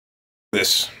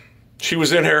this. She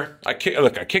was in here. I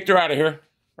kicked her out of here,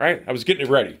 right? I was getting it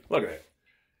ready. Look at it.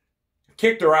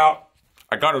 Kicked her out.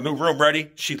 I got her new room ready.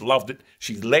 She loved it.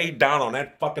 She laid down on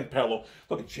that fucking pillow.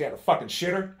 Look, she had a fucking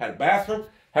shitter, had a bathroom,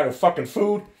 had her fucking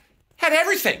food, had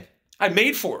everything I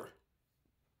made for her.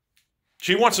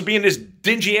 She wants to be in this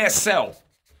dingy-ass cell.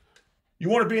 You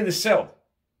want to be in this cell.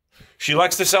 She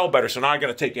likes the cell better, so now I got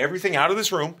to take everything out of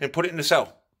this room and put it in the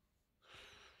cell.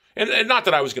 And not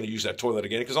that I was going to use that toilet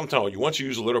again, because I'm telling you, once you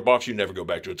use a litter box, you never go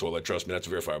back to a toilet. Trust me, that's a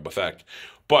verifiable fact.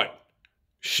 But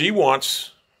she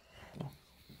wants...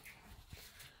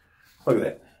 Look at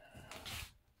that.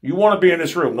 You want to be in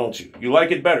this room, don't you? You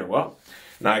like it better. Well,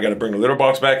 now I got to bring the litter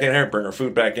box back in here, bring her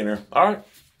food back in here. All right.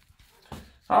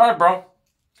 All right, bro.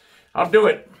 I'll do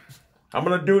it. I'm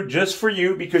going to do it just for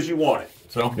you because you want it.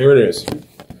 So here it is.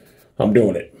 I'm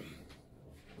doing it.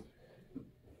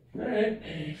 All right.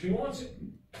 She wants it.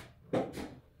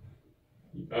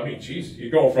 I mean, jeez,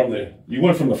 you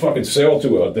went from the fucking cell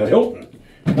to the Hilton.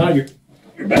 Now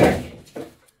you're back.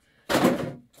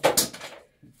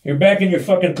 You're back in your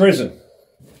fucking prison.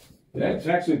 That's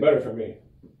actually better for me.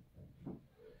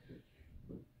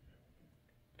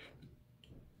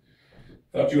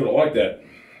 Thought you would have liked that.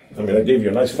 I mean, I gave you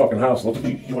a nice fucking house. Look at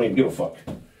you. You don't even give a fuck.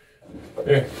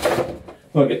 Here.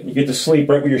 Look, you get to sleep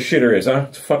right where your shitter is, huh?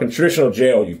 It's a fucking traditional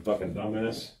jail, you fucking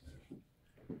dumbass.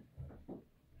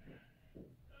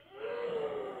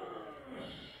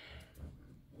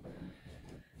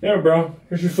 There, bro.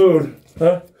 Here's your food.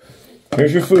 Huh?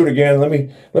 Here's your food again. Let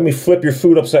me flip your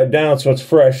food upside down so it's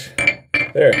fresh.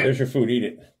 There's your food. Eat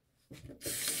it.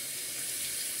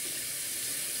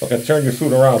 Look, I turned your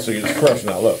food around so it's fresh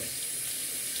now. Look.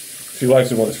 She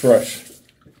likes it when it's fresh.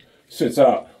 Sits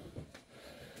out.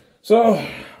 So,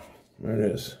 there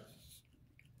it is.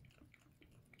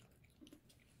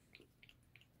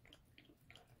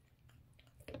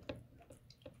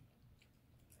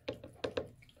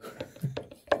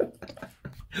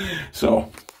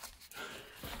 So,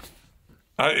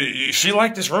 she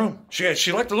liked this room.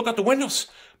 She liked to look out the windows.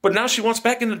 But now she wants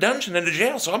back in the dungeon, in the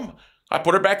jail. So I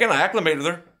put her back in. I acclimated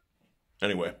her.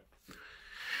 Anyway.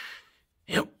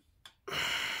 Yep.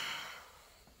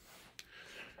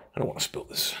 I don't want to spill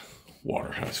this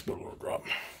water. I spilled a little drop.